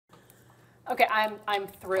Okay, I'm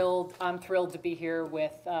thrilled. I'm thrilled to be here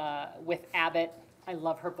with Abbott. I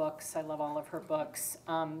love her books. I love all of her books.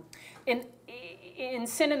 In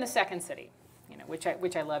Sin in the Second City, you know, which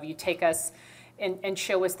I love. You take us and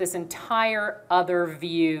show us this entire other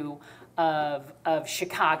view of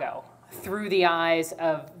Chicago through the eyes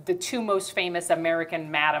of the two most famous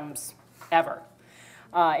American madams ever.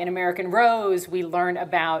 In American Rose, we learn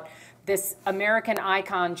about this American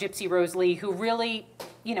icon, Gypsy Rose Lee, who really,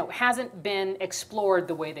 you know, hasn't been explored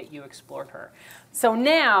the way that you explored her. So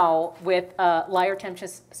now, with Liar,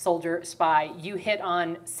 Temptress, Soldier, Spy, you hit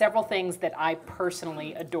on several things that I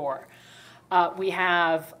personally adore. We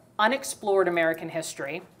have unexplored American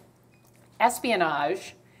history,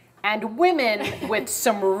 espionage, and women with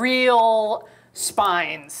some real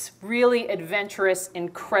spines, really adventurous,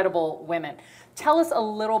 incredible women. Tell us a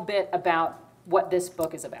little bit about what this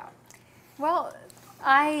book is about. Well,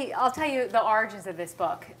 I'll tell you the origins of this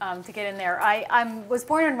book to get in there. I was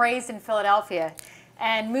born and raised in Philadelphia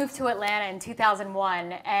and moved to Atlanta in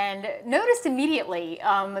 2001 and noticed immediately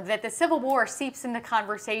that the Civil War seeps into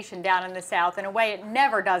conversation down in the South in a way it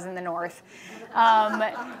never does in the North.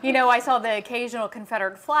 You know, I saw the occasional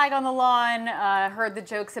Confederate flag on the lawn, heard the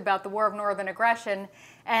jokes about the War of Northern Aggression,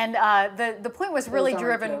 and the point was really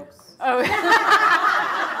driven. Jokes. Oh.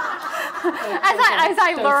 as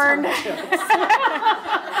I learned.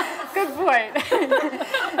 Good point.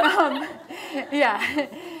 Yeah.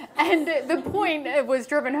 And the point was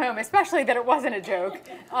driven home, especially that it wasn't a joke,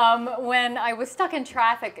 when I was stuck in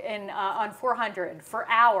traffic on 400 for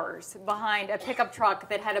hours behind a pickup truck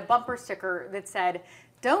that had a bumper sticker that said,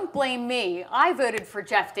 "Don't blame me, I voted for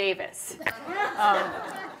Jeff Davis."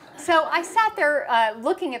 So I sat there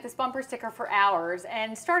looking at this bumper sticker for hours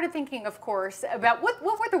and started thinking, of course, about what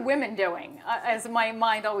were the women doing, as my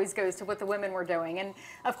mind always goes to what the women were doing. And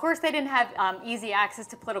of course, they didn't have easy access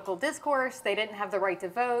to political discourse. They didn't have the right to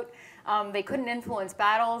vote. They couldn't influence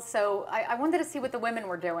battles. So I wanted to see what the women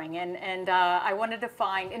were doing. And I wanted to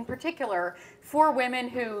find, in particular, 4 women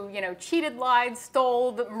who, you know, cheated, lied,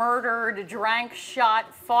 stole, murdered, drank,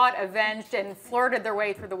 shot, fought, avenged, and flirted their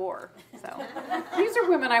way through the war. So these are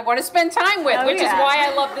women I want to spend time with, which is why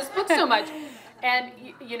I love this book so much. And,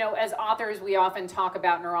 you know, as authors, we often talk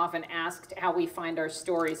about and are often asked how we find our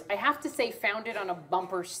stories. I have to say, found it on a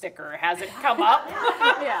bumper sticker hasn't come up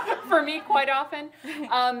for me quite often.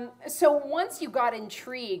 So once you got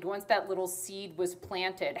intrigued, once that little seed was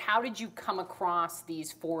planted, how did you come across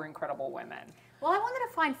these 4 incredible women? Well, I wanted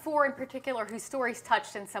to find 4 in particular whose stories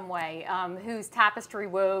touched in some way, whose tapestry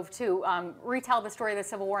wove to retell the story of the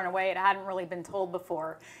Civil War in a way it hadn't really been told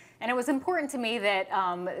before. And it was important to me that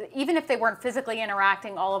even if they weren't physically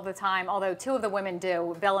interacting all of the time, although 2 of the women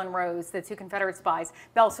do, Belle and Rose, the 2 Confederate spies,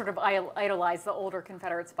 Belle sort of idolized the older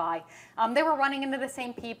Confederate spy, they were running into the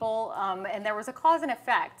same people, and there was a cause and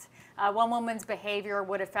effect. One woman's behavior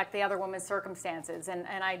would affect the other woman's circumstances, and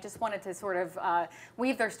I just wanted to sort of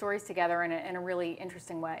weave their stories together in a really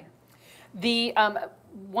interesting way.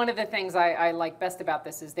 One of the things I like best about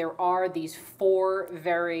this is there are these 4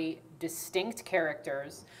 very distinct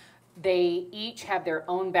characters. They each have their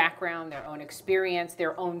own background, their own experience,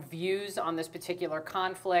 their own views on this particular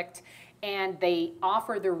conflict, and they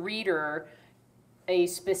offer the reader a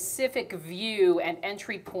specific view and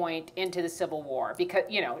entry point into the Civil War. Because,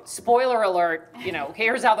 you know, spoiler alert, you know,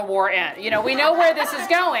 here's how the war ends. You know, we know where this is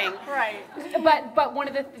going. Right. But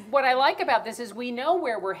what I like about this is we know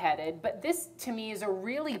where we're headed, but this to me is a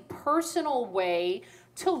really personal way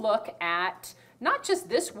to look at not just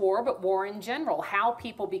this war, but war in general, how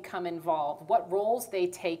people become involved, what roles they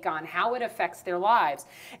take on, how it affects their lives.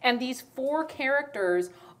 And these 4 characters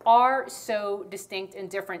are so distinct and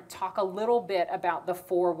different. Talk a little bit about the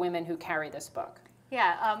 4 women who carry this book.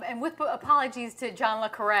 Yeah, and with apologies to John le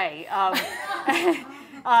Carré,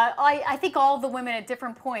 I think all the women at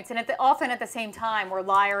different points, and often at the same time, were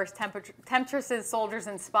liars, temptresses, soldiers,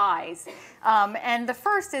 and spies. And the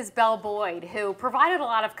first is Belle Boyd, who provided a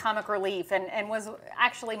lot of comic relief and was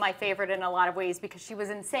actually my favorite in a lot of ways because she was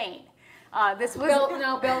insane. This was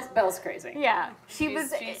Belle's crazy. Yeah,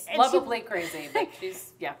 she's lovably crazy, but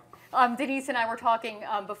she's, yeah. Denise and I were talking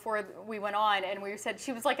before we went on, and we said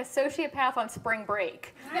she was like a sociopath on spring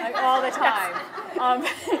break, like, all the time.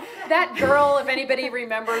 That girl, if anybody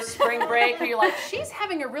remembers Spring Break, where you're like, she's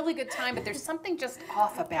having a really good time, but there's something just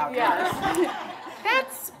off about her.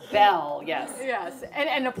 That's Belle, yes. Yes,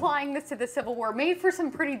 and applying this to the Civil War made for some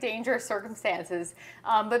pretty dangerous circumstances.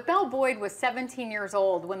 But Belle Boyd was 17 years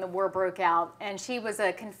old when the war broke out, and she was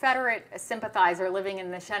a Confederate sympathizer living in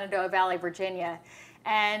the Shenandoah Valley, Virginia.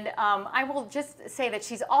 And I will just say that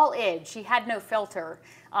she's all id. She had no filter.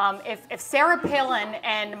 If Sarah Palin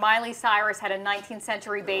and Miley Cyrus had a 19th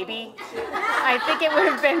century baby, I think it would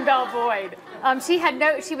have been Belle Boyd.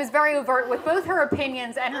 She was very overt with both her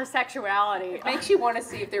opinions and her sexuality. It makes you want to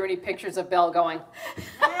see if there are any pictures of Belle going,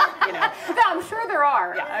 you know. I'm sure there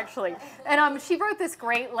are, actually. And she wrote this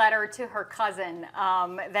great letter to her cousin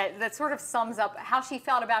that sort of sums up how she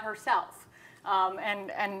felt about herself.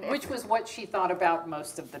 Which was what she thought about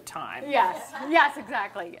most of the time. Yes,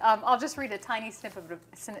 exactly. I'll just read a tiny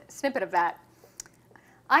snippet of that.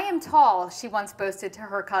 "I am tall," she once boasted to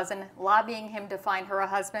her cousin, lobbying him to find her a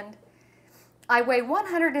husband. "I weigh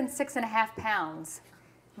 106.5 pounds.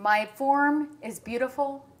 My form is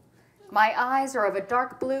beautiful. My eyes are of a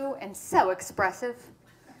dark blue and so expressive.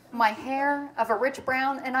 My hair of a rich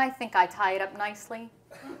brown, and I think I tie it up nicely.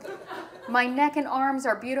 My neck and arms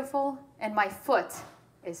are beautiful, and my foot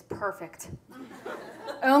is perfect.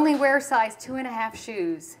 Only wear size 2.5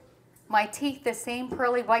 shoes. My teeth the same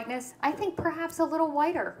pearly whiteness, I think perhaps a little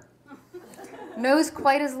whiter. Nose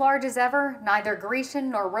quite as large as ever, neither Grecian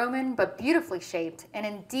nor Roman, but beautifully shaped, and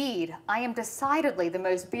indeed, I am decidedly the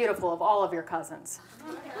most beautiful of all of your cousins."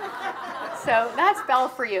 So that's Belle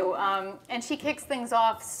for you. And she kicks things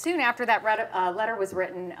off soon after that letter was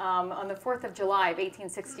written on the 4th of July of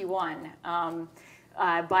 1861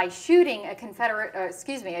 by shooting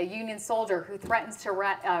a Union soldier who threatens to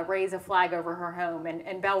raise a flag over her home,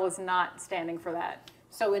 and Belle was not standing for that.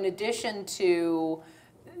 So in addition to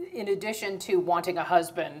wanting a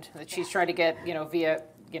husband that she's trying to get, via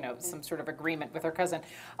some sort of agreement with her cousin,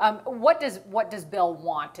 what does Belle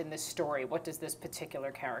want in this story? What does this particular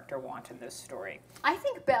character want in this story? I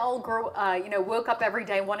think Belle woke up every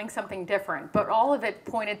day wanting something different, but all of it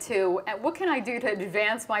pointed to what can I do to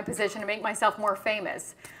advance my position and make myself more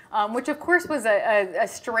famous, which of course was a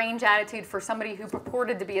strange attitude for somebody who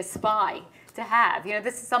purported to be a spy to have.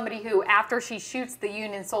 This is somebody who, after she shoots the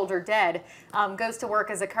Union soldier dead, goes to work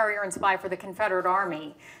as a courier and spy for the Confederate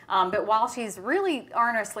Army. But while she's really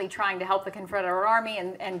earnestly trying to help the Confederate Army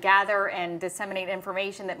and gather and disseminate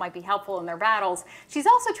information that might be helpful in their battles, she's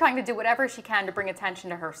also trying to do whatever she can to bring attention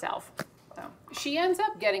to herself. So. She ends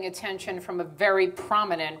up getting attention from a very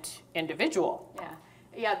prominent individual.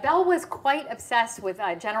 Yeah, Belle was quite obsessed with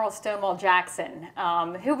General Stonewall Jackson,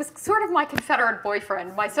 who was sort of my Confederate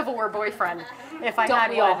boyfriend, my Civil War boyfriend, if I had one. Don't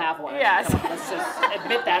we all have one? Yes. Come on, let's just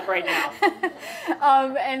admit that right now.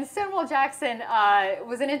 And Stonewall Jackson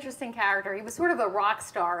was an interesting character. He was sort of a rock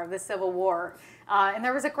star of the Civil War. And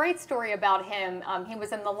there was a great story about him. He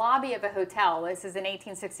was in the lobby of a hotel. This is in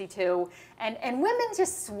 1862. And women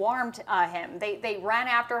just swarmed him. They ran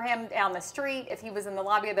after him down the street. If he was in the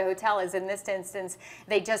lobby of the hotel, as in this instance,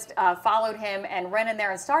 they just followed him and ran in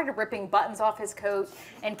there and started ripping buttons off his coat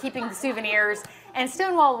and keeping souvenirs. And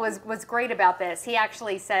Stonewall was great about this. He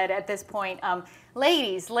actually said at this point,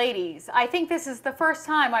 ladies, I think this is the first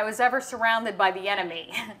time I was ever surrounded by the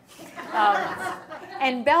enemy.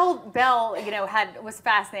 And Belle, was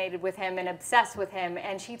fascinated with him and obsessed with him,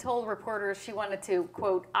 and she told reporters she wanted to,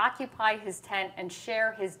 quote, occupy his tent and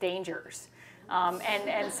share his dangers.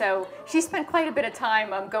 And so she spent quite a bit of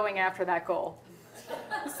time going after that goal.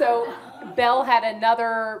 So Belle had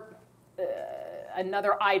another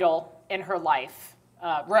idol in her life,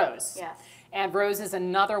 Rose. Yes. And Rose is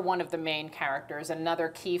another one of the main characters, another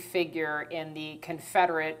key figure in the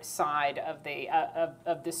Confederate side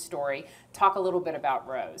of this story. Talk a little bit about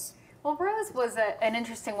Rose. Well, Rose was an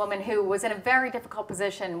interesting woman who was in a very difficult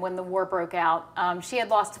position when the war broke out. She had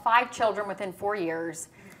lost 5 children within 4 years.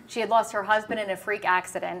 She had lost her husband in a freak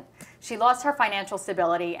accident. She lost her financial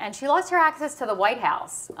stability, and she lost her access to the White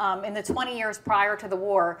House. In the 20 years prior to the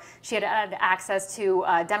war, she had had access to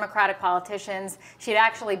Democratic politicians. She had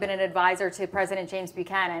actually been an advisor to President James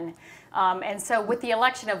Buchanan. And so with the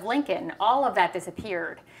election of Lincoln, all of that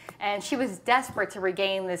disappeared. And she was desperate to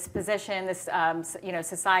regain this position, this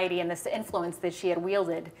society, and this influence that she had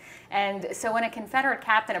wielded. And so when a Confederate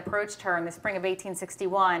captain approached her in the spring of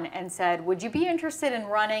 1861 and said, "Would you be interested in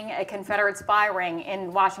running a Confederate spy ring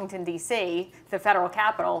in Washington, D.C., the federal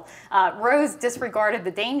capital?" Rose disregarded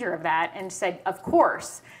the danger of that and said, "Of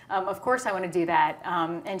course I want to do that."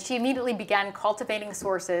 And she immediately began cultivating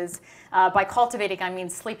sources. By cultivating, I mean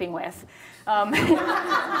sleeping with.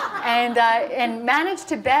 And managed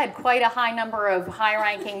to bed quite a high number of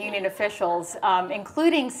high-ranking Union officials,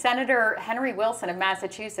 including Senator Henry Wilson of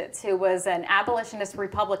Massachusetts, who was an abolitionist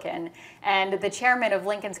Republican and the chairman of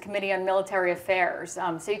Lincoln's Committee on Military Affairs.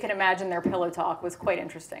 So you can imagine their pillow talk was quite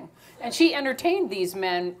interesting. And she entertained these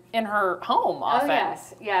men in her home often. Oh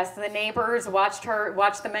yes, yes. The neighbors watched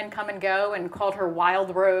the men come and go, and called her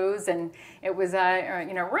Wild Rose, and it was a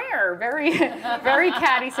rare, very, very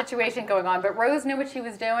catty situation going on. But Rose knew what she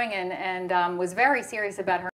was doing, and was very serious about her